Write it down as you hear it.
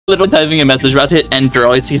Literally typing a message about to hit enter,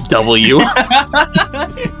 all I see is W.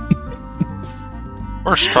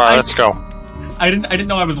 First try, let's go. I didn't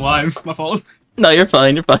know I was live. My fault. No, you're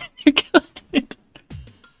fine. You're fine. You're good.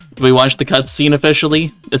 We watched the cutscene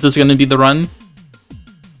officially. Is this going to be the run?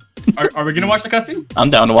 Are we gonna watch the cutscene? I'm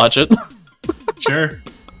down to watch it. Sure.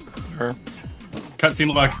 Sure.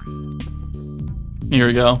 Cutscene luck. Here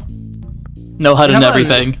we go. No HUD and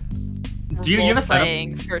everything. Do you have a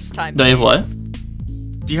setup? First time. Do you have what?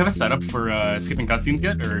 Do you have a setup for skipping cutscenes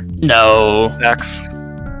yet, or? No. X.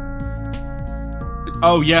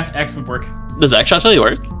 Oh yeah, X would work. Does X actually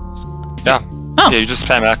work? Yeah. Oh. Yeah, you just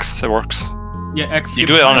spam X, it works. Yeah, X. You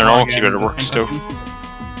do it on a normal keyboard, it works too.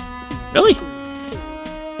 Really?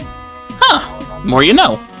 Huh. More you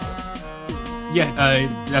know. Yeah,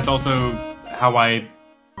 that's also how I,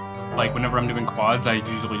 like, whenever I'm doing quads, I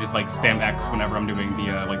usually just, like, spam X whenever I'm doing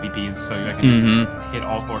the, like, VPs, so I can just hit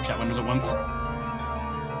all 4 chat windows at once.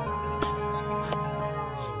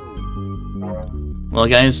 Well,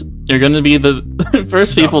 guys, you're gonna be the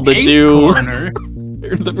first people to do... Corner.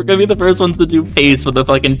 We're gonna be the first ones to do pace with the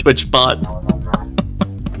fucking Twitch bot.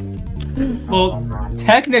 Well,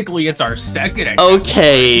 technically, it's our second account.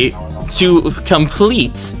 Okay, to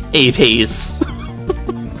complete a pace.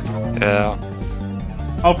 Yeah.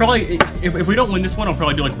 I'll probably, if we don't win this one, I'll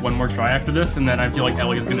probably do like one more try after this, and then I feel like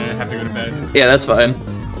Elly is gonna have to go to bed. Yeah, that's fine.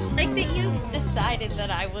 Like that you decided that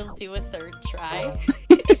I will do a 3rd try.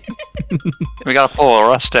 We gotta pull a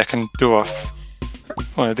rust stick and do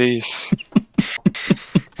one of these.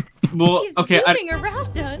 Well, He's okay, zooming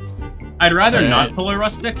around us. I'd rather not pull a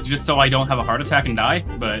rust stick, just so I don't have a heart attack and die,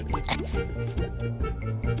 but...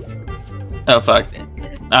 Oh, fuck.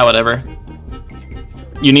 Ah, whatever.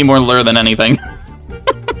 You need more lure than anything.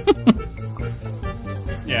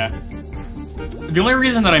 Yeah. The only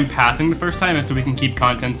reason that I'm passing the first time is so we can keep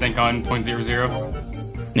content sync on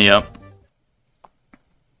 0.00. Yep.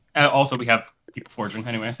 Also, we have people forging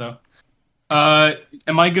anyway, so...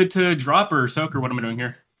 am I good to drop or soak, or what am I doing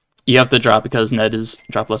here? You have to drop because Ned is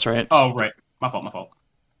dropless, right? Oh, right. My fault, my fault.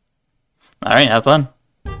 Alright, have fun.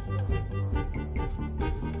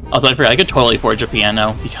 Also, I forgot, I could totally forge a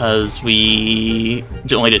piano because we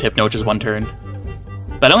only did Hypno, which is 1 turn.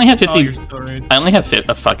 But I only have 50... Oh, you're still right. I only have 50...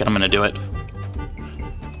 Oh, fuck it, I'm gonna do it.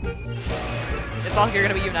 It's all you're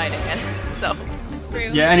gonna be uniting it, so.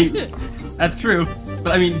 Yeah, that's true.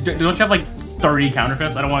 But I mean, don't you have like 30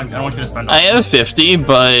 counterfeits? I don't want you to spend all I have 50,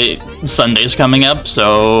 but Sunday's coming up,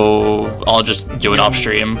 so I'll just do it off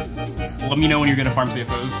stream. Let me know when you're gonna farm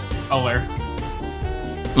CFOs. I'll learn.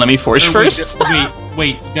 Let me forge first?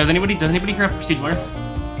 Wait. Does anybody here have Prestige Lure?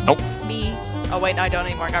 Nope. Me. Oh wait, no, I don't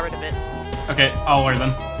anymore. I got rid of it. Okay, I'll learn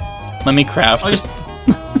then. Let me craft. I'll just...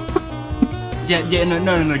 yeah,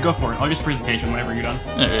 no, go for it. I'll just presentation whenever you're done.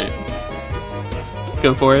 Alright.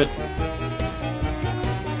 Go for it.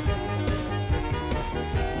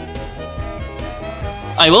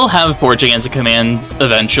 I will have forging as a command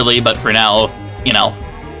eventually, but for now, you know,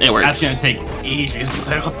 it works. That's gonna take ages,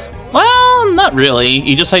 so... Well, not really.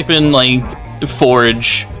 You just type in, like,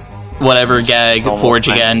 forge, whatever gag, forge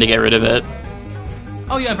again to get rid of it.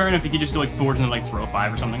 Oh yeah, fair enough. You could just do like forge and then like throw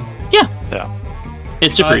 5 or something. Yeah. Yeah.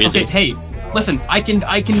 It's super easy. Okay, hey, listen, I can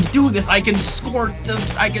do this. I can squirt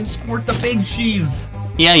the big cheese.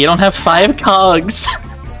 Yeah, you don't have 5 cogs.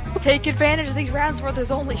 Take advantage of these rounds where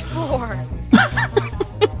there's only 4.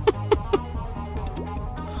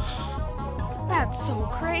 That's so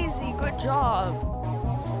crazy. Good job.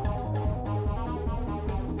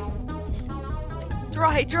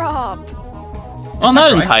 Dry drop. Well,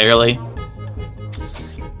 not entirely.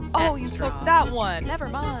 Oh, you took that one. Never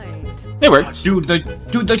mind. It worked. Dude,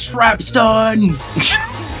 the trap stun.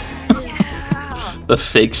 Yeah. The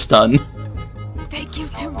fake stun. Thank you,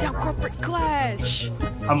 Toontown Corporate Clash.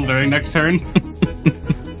 I'm learning next turn.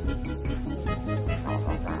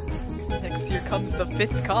 Next here comes the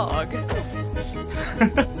 5th cog.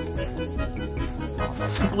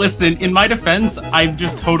 Listen, in my defense, I've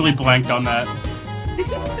just totally blanked on that.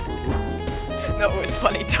 No, it's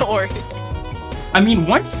funny. Don't worry. I mean,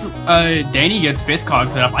 once Danny gets 5th cog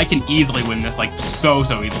set up, I can easily win this, like, so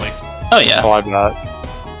easily. Oh, yeah. Oh, I bet.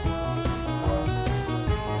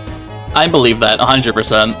 I believe that,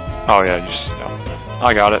 100%. Oh, yeah,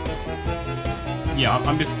 I got it. Yeah,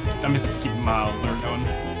 I'm just keeping my lure going.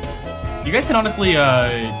 You guys can honestly,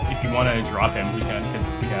 if you want to drop him, you can, because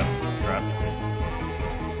we have drop.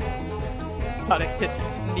 Gotta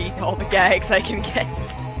need all the gags I can get.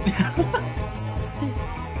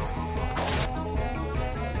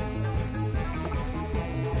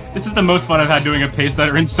 This is the most fun I've had doing a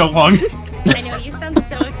Pacesetter in so long. I know, you sound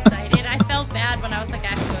so excited. I felt bad when I was like, I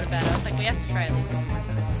have to go to bed. I was like, we have to try at least one more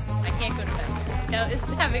time. Scout is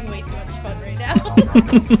having way too much fun right now.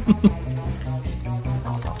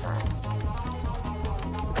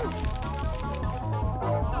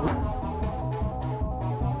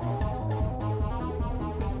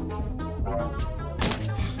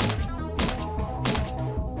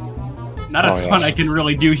 Not a ton I can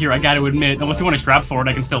really do here, I gotta admit. Unless you want to trap for it,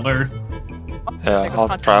 I can still lure. Yeah,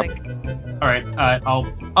 I'll trap. Alright, I'll...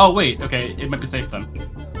 Oh, wait, okay, it might be safe then.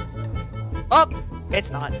 Oh,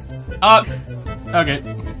 it's not. Okay.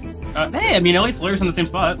 Hey, I mean, at least lure's in the same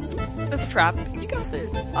spot. There's a trap. You got this.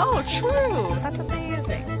 Oh, true. That's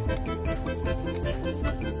amazing.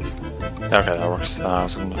 Okay, that works. I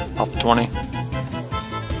was gonna pop 20. These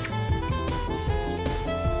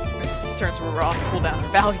turns were raw cooldown are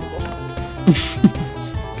valuable.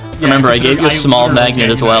 Remember, I gave you a small magnet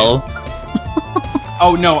as well.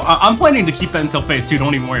 Oh no, I'm planning to keep that until phase 2,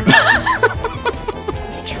 don't even worry about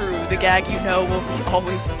it. True, the gag you know will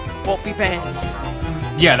be won't be banned.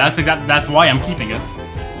 Yeah, that's why I'm keeping it.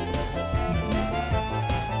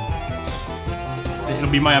 It'll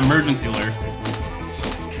be my emergency lure.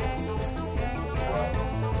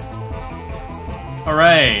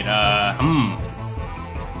 Alright,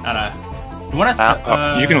 you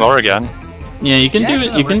wanna you can lure again. Yeah, you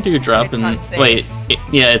can do drop and wait.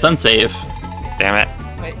 Yeah, it's unsafe. Damn it.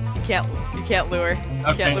 Wait, you can't lure.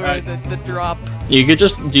 You can't lure the drop. You could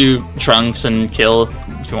just do trunks and kill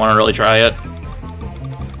if you want to really try it.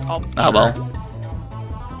 Oh well.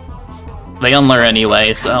 They unlure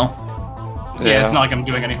anyway, so. Yeah, it's not like I'm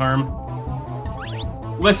doing any harm.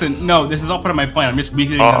 Listen, no, this is all part of my plan. I'm just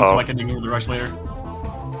weakening them so I can ignore the rush later.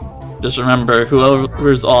 Just remember,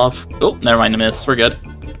 whoever's off. Oh, never mind, a miss. We're good.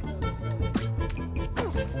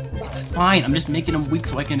 It's fine. I'm just making them weak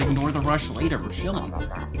so I can ignore the rush later. We're chilling.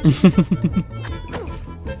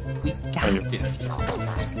 We got this.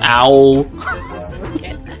 Ow.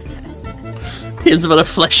 It's but a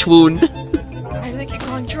flesh wound. I think you're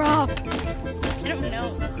going drop. I don't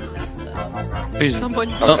know. Please. Someone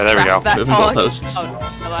Okay, there we go. that Moving cog. goalposts. Oh,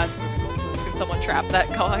 no, that's can someone trap that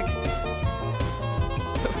cog?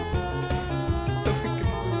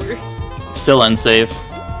 Still unsafe.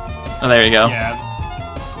 Oh, there you go. Yeah.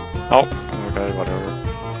 Oh, okay, whatever.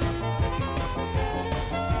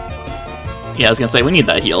 Yeah, I was gonna say, we need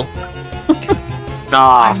that heal.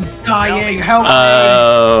 Nah. I'm dying, help me!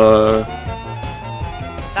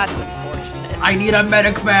 That's unfortunate. I need a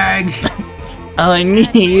medic bag! I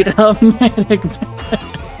need a medic bag.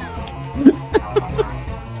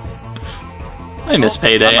 I miss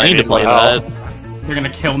Payday, I need to play that. You're gonna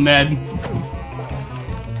kill Ned.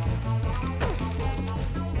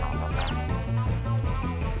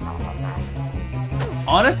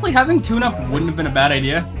 Honestly, having Toon up wouldn't have been a bad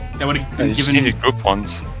idea. That would have You just given need to group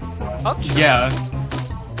ones. Oh, Yeah.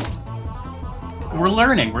 We're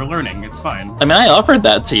learning, it's fine. I mean, I offered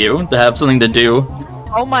that to you, to have something to do.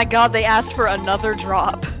 oh my god, they asked for another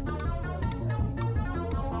drop.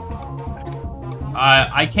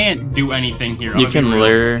 I can't do anything here. You can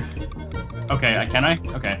lure. Okay, can I?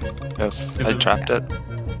 Okay. Yes, Is I it- trapped it.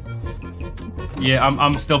 Yeah,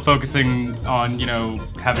 I'm still focusing on, you know,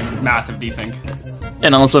 having massive desync.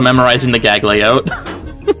 And also memorizing the gag layout.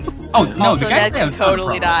 Oh, no, Also, the guy's Ned can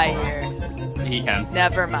totally die here. He can.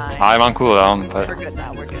 Never mind. I'm on cooldown, We're but good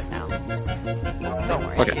now, we're good now. Don't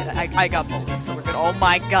worry, Okay. I got bullied, so we're good. Oh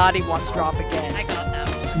my god, he wants drop again. I got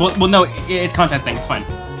that. Well, no, it's content thing, it's fine.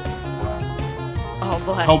 Oh,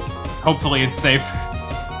 bless. Hopefully it's safe.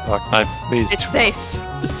 look, please. It's safe.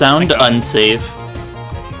 Sound Okay. unsafe.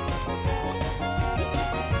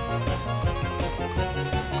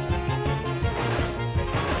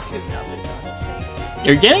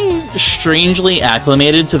 You're getting strangely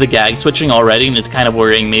acclimated to the gag switching already, and it's kind of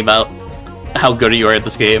worrying me about how good you are at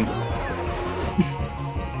this game.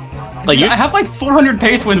 Like I have like 400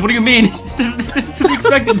 pace wins, what do you mean? this is to be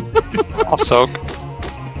expected. I'll soak.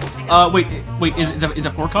 Wait, is it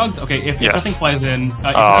 4 cogs? Okay, if Yes. nothing flies in, if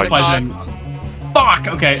Oh, nothing flies in... Fuck!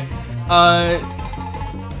 Okay.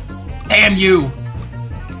 Damn you!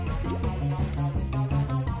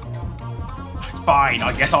 Fine,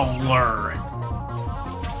 I guess I'll learn.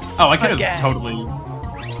 Oh, I could have Again. totally...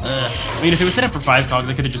 I mean, if it was set up for 5 cogs,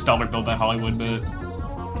 I could have just dollar billed that Hollywood, but...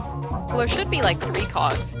 Well, there should be like 3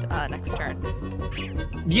 cogs next turn.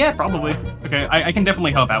 Yeah, probably. Okay, I can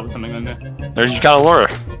definitely help out with something like that. There, you got a lure.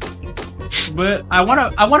 But I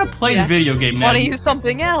wanna play the video game, Ned. Want to use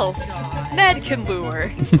something else? Ned can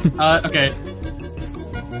lure. Okay.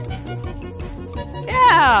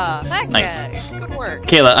 Yeah, that Nice. guy. Good work.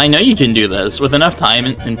 Kayla, I know you can do this. With enough time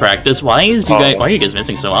in practice, why are you guys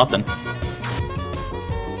missing so often?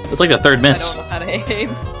 It's like the third I miss. don't know how to aim.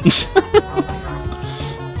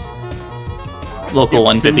 Local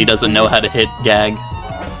 150 doesn't know how to hit gag.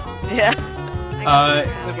 Yeah.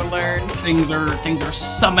 Never learned. Things are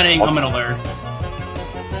summoning. I'm gonna learn.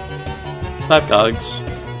 5 cogs.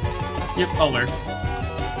 Yep, I'll learn.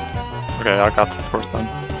 Okay, I got the fourth then.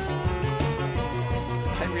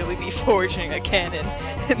 I'd really be forging a cannon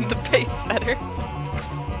in the Pacesetter.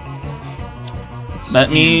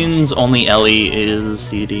 That means only Elly is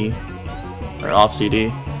CD. Or off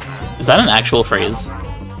CD. Is that an actual phrase?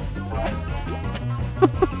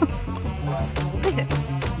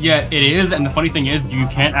 Yeah, it is, and the funny thing is, you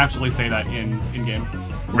can't actually say that in game.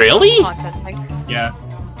 Really? Content thing. Yeah.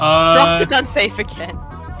 Drop is unsafe again.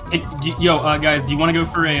 Yo, guys, do you want to go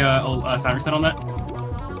for a sound reset on that?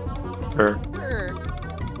 Sure. Sure.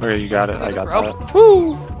 Okay, you got it. I got Bro. that.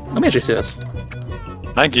 Woo! Let me actually see this.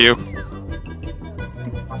 Thank you.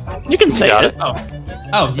 You can say got it.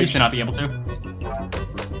 Oh, you should not be able to.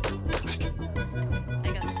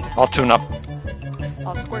 I got this. I'll tune up.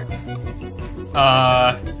 I'll squirt.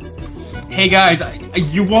 Hey guys,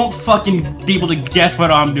 you won't fucking be able to guess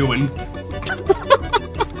what I'm doing.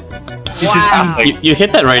 Wow. You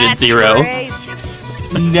hit that right at 0.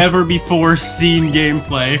 Never before seen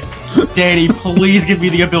gameplay. Danny, please give me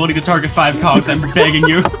the ability to target 5 cogs, I'm begging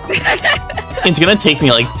you. It's gonna take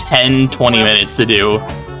me like 10-20 minutes to do.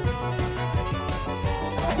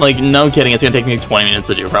 Like, no kidding, it's gonna take me 20 minutes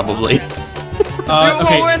to do, probably. Do it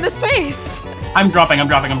while we're in the space. I'm dropping.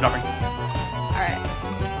 Alright.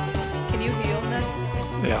 Can you heal, Ned?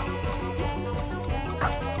 Yeah.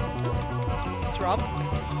 Drop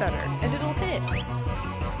center, and it'll hit.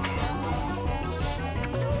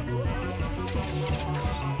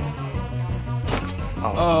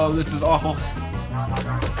 Oh, this is awful.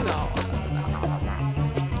 No.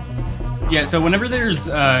 Yeah, so whenever there's,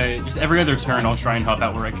 just every other turn, I'll try and help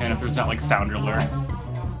out where I can if there's not, like, sound or lure.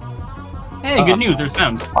 Hey, good news, there's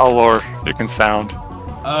sound. I'll lure. You can sound.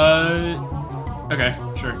 Okay,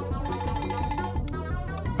 sure.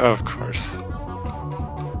 Of course.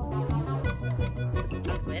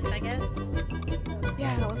 Whip, I guess.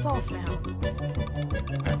 Yeah, let's all sound.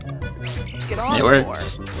 Get on It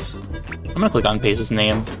works. I'm gonna click on Pace's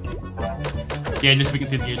name. Yeah, just so we can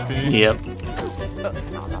see the HP. Yep.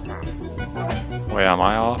 Wait, am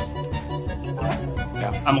I off?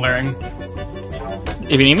 I'm laring.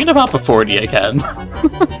 If you need me to pop a 40, I can.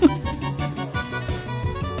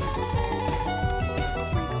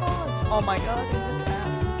 Oh my god.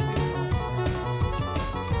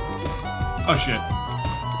 Oh shit.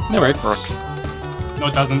 It works. Works. No,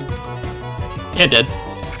 it doesn't. Yeah, it did.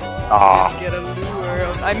 Ah. Get a lure.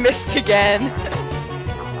 I missed again.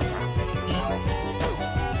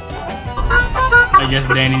 I guess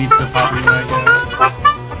Danny needs to pop me right now.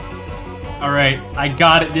 Alright, I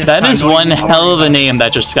got it this That time. is Don't one even hell of worry a name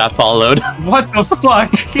that just got followed. What the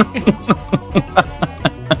fuck?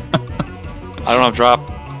 I don't have drop.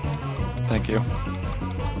 Thank you.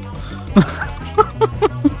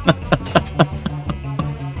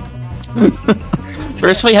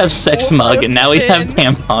 First we have Sex Mug, and now we have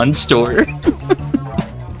Tampon Store.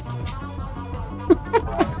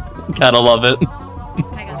 Gotta love it.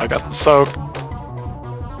 I got the soak.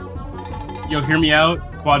 Yo, hear me out.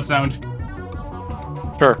 Quad sound.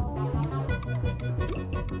 Sure.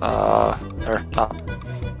 There, top.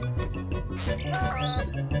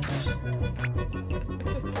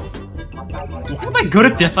 Why am I good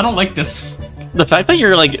at this? I don't like this. The fact that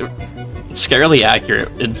you're like scarily accurate,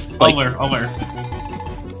 it's like I'll lure.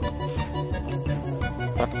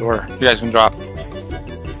 Left door. You guys can drop.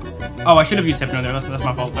 Oh, I should have used Hypno there. That's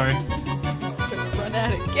my fault. Sorry. Run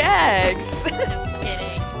out of gags.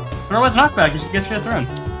 Kidding. Throw as knockback. You should get shit thrown.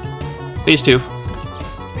 Phase 2.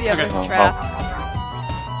 We have Okay. a trap.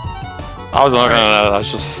 I was looking at that. I was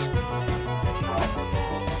just.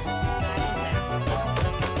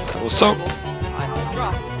 It was soak.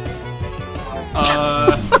 Drop.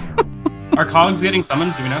 Are cogs getting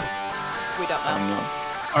summoned? Do we know? We don't I know. don't know.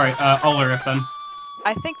 Alright, I'll lure if then.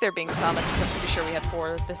 I think they're being summoned because I'm pretty sure we had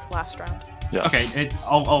 4 this last round. Yes. Okay,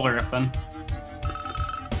 I'll lure if then.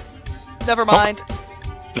 Never mind.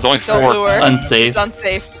 There's only Don't 4. lure. Unsafe. It's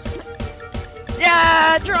unsafe.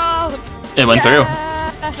 Yeah, drop. It went through.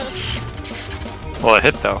 Well, it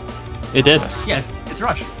hit though. It did. Yes. Yeah, it's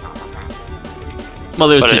rush. Well,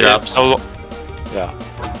 there's But 2 drops. Yeah.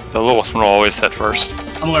 The lowest one will always hit first.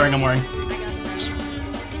 I'm luring.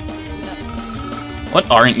 What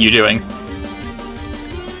aren't you doing?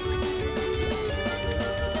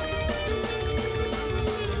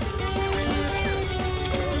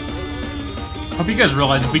 Hope you guys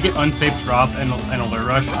realize if we get unsafe drop and a lure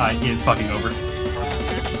rush, it's fucking over.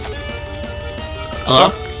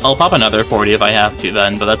 I'll pop another 40 if I have to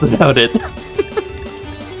then, but that's about it.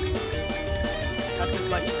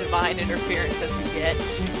 interference as we get.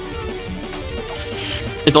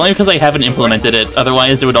 It's only because I haven't implemented it.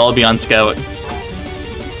 Otherwise, it would all be on Scout.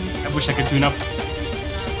 I wish I could tune up.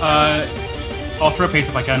 I'll throw pace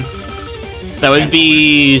if I can. That would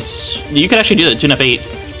be... You could actually do that. Tune up 8.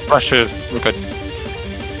 Pressure, we're good.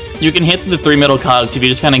 You can hit the 3 middle cogs if you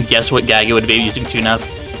just kind of guess what gag it would be using tune up.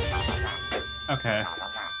 Okay.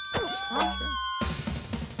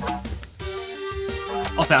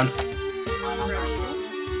 I'll sound.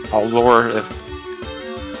 I'll lower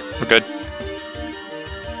if we're good.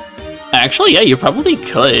 Actually, yeah, you probably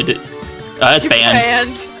could. That's banned.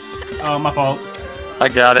 Oh, my fault. I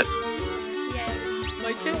got it.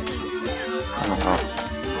 My turn.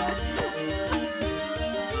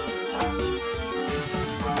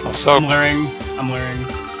 Also, I'm luring. I'm luring.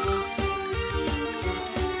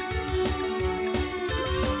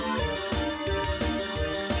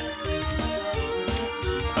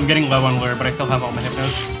 I'm getting low on lure, but I still have all my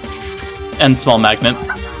hypnos. And small magnet.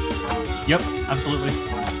 Yep, absolutely.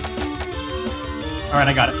 Alright,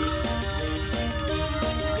 I got it.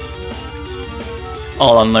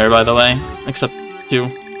 All on lure, by the way. Except 2.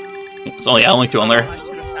 So, yeah, only 2 on lure.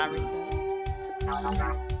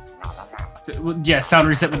 Yeah, sound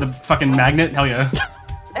reset with the fucking magnet? Hell yeah.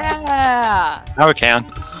 Yeah. now we can.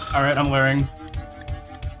 Alright, I'm luring.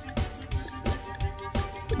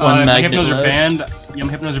 One my magnet hypnos are left. banned. Yeah,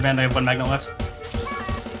 my hypnos are banned. I have 1 magnet left.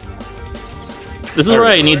 This is where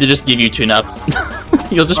I need to just give you tune up.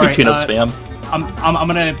 You'll just be Alright, tune up spam. I'm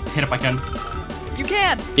gonna hit if I can. You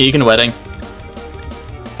can. Yeah, you can wedding.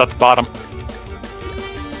 It's at the bottom.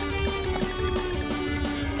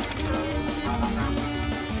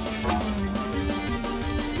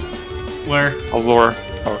 Where? I'll lure.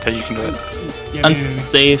 Oh, okay, you can do it. Yeah,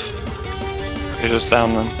 Unsafe. Okay, just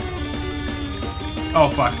sound then. Oh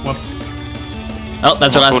fuck, whoops. Oh,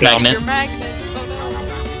 that's our Cool last down. magnet. Your magnet.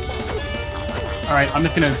 Oh Alright, I'm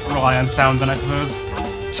just gonna rely on sound then, I suppose.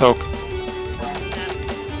 Soak. no.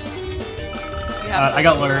 You have I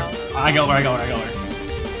got lure. I got lure.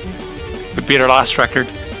 We beat our last record.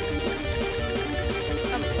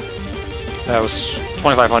 That was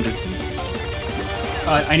 2,500.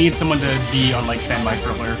 I need someone to be on like standby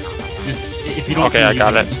for lure. Just if you don't. Okay, see I me,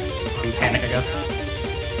 got you it. can panic, I guess.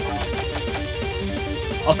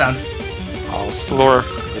 I'll sound. I'll lure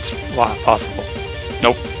if it's possible.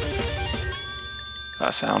 Nope.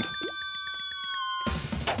 That sound.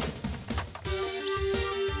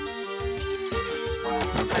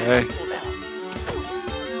 Okay. Cool down.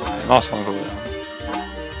 I'm also gonna go down.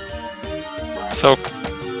 Soak.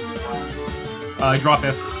 Drop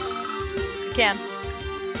if. You can.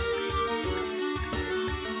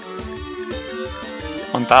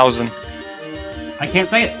 1,000. I can't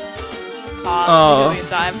say it. Oh. Million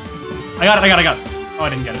time. I got it. Oh, I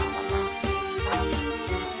didn't get it.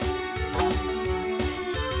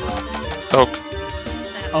 Soak.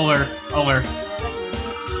 I'll lure.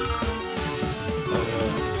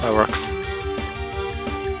 That works.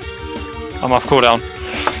 I'm off cooldown.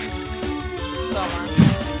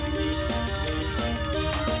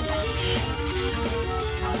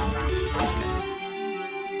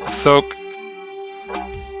 So on. Soak.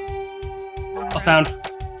 I'll sound.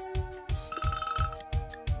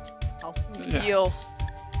 I'll Yeah. heal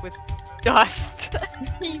with dust.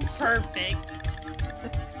 Perfect.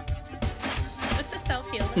 With the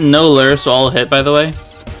self-heal. No lure, so I'll hit, by the way.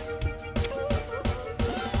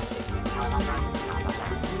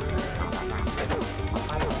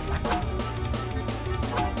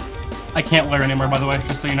 I can't lure anymore, by the way,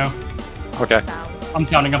 just so you know. Okay, I'm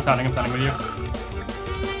sounding with you.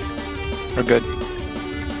 we're good.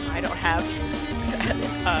 I don't have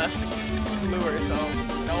lure, so you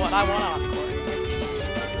know what? I want encore.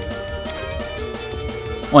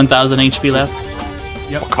 1,000 HP left.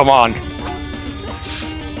 Oh, come on.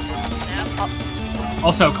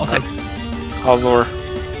 I'll soak. I'll lure.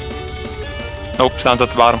 Nope, sounds at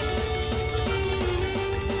the bottom.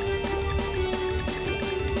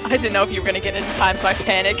 I didn't know if you were gonna get it in time, so I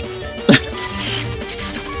panicked.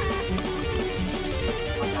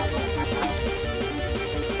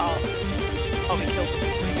 Oh, we killed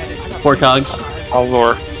him. 4 cogs. I'll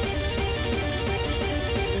lure.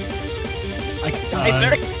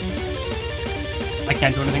 I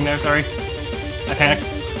can't do anything there, sorry. I panicked.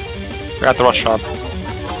 We're at the rush shop.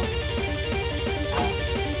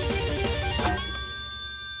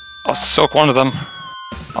 I'll soak one of them.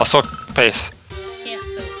 I'll soak Pace. Can't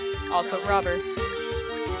soak. Also, Robert.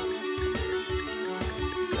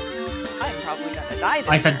 I'm probably gonna die this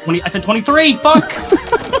I said turn. 20. I said 23. Fuck.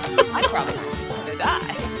 I'm probably gonna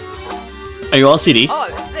die. Are you all CD? Oh,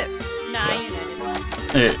 that's it. Nah, Yes. you're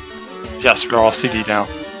not in. Uh, Yes, we're all CD now.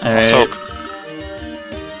 Alright. Soak.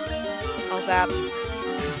 I'll zap.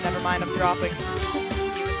 Never mind, I'm dropping.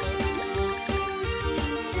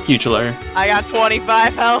 Cutular. I got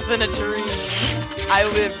 25 health in a dream. I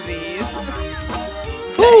live these.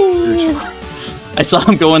 I saw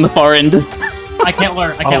him go in the far end. I can't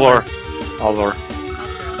lure. I I'll can't lure. lure. I'll lure.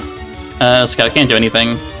 Scout can't do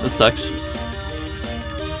anything. That sucks.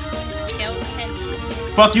 Scout can.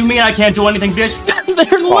 Fuck you mean I can't do anything, bitch?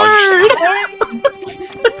 They're lured!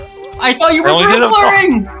 I thought you were only did it-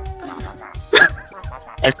 luring!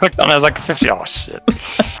 I clicked on it, I was like 50. Oh shit.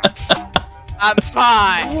 I'm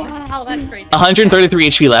fine. Wow, that's crazy. 133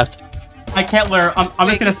 HP left. I can't lure. I'm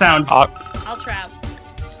just gonna sound. I'll trap.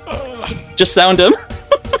 Just sound him.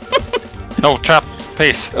 No, trap.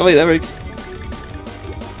 Pace. Oh wait, that works.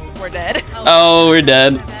 We're dead. Oh, we're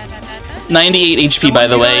dead. 98 HP, by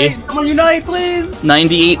the way. Someone unite, please!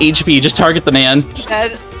 98 HP. Just target the man.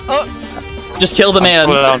 Dead. Oh, Just kill the Put it man.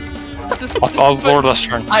 down. I'll lure this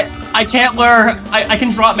turn. I can't lure. I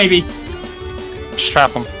can drop maybe. Just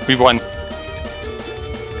trap him. We won.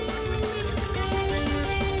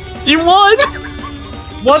 You won!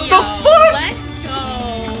 What the fuck? Let's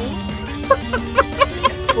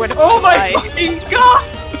go. we're Oh my dead. fucking god!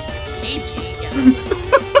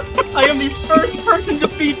 GG. I am the first person to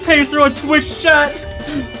beat Pace through a Twitch chat.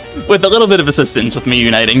 With a little bit of assistance with me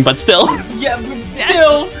uniting, but still. Yeah, but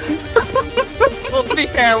still. Well, to be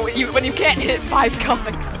fair, when you can't hit 5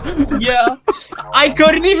 comics. Yeah. I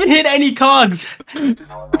couldn't even hit any cogs.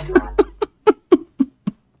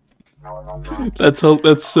 That's so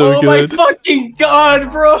Oh my fucking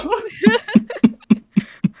god, bro.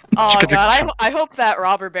 Oh god, I hope that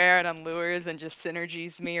robber baron unlures and just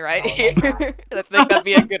synergies me right here. I think that'd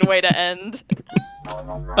be a good way to end.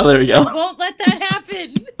 Oh, there we go. Won't let that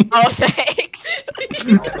happen. Oh, thanks.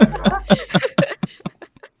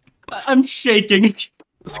 I'm shaking.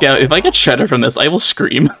 Scout, if I get shredded from this, I will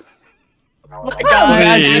scream. Oh my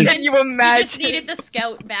god, Please. can you You just imagine? needed the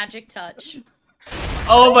scout magic touch.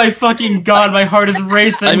 Oh my fucking god, my heart is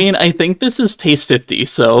racing. I mean, I think this is pace 50,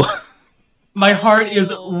 so... my heart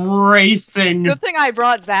is racing. Good thing I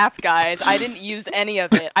brought Zap, guys. I didn't use any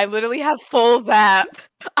of it. I literally have full Zap.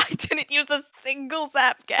 I didn't use a single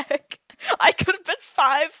Zap gag. I could have been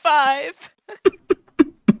 5-5.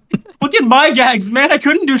 Look at my gags, man. I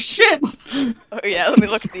couldn't do shit. Oh yeah, let me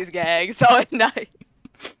look at these gags. Oh, nice.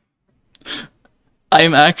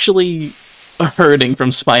 I'm actually hurting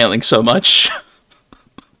from smiling so much.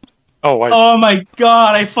 Oh, wait. Oh my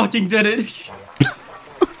god, I fucking did it.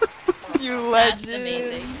 You That's legend.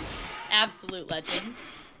 amazing. Absolute legend.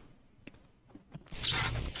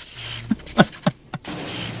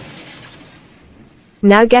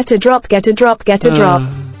 Now get a drop, get a drop, get a drop.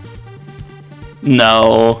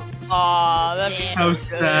 No. Aw, that'd be How so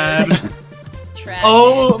good. sad. Tragic.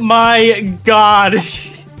 Oh my god.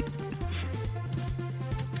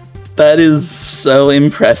 That is so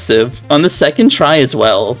impressive. On the second try as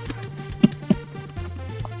well.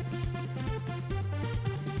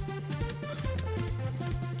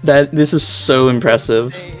 This is so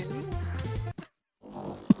impressive.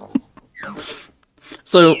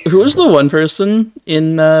 So, who was the one person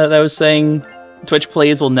in that was saying Twitch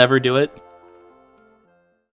plays will never do it?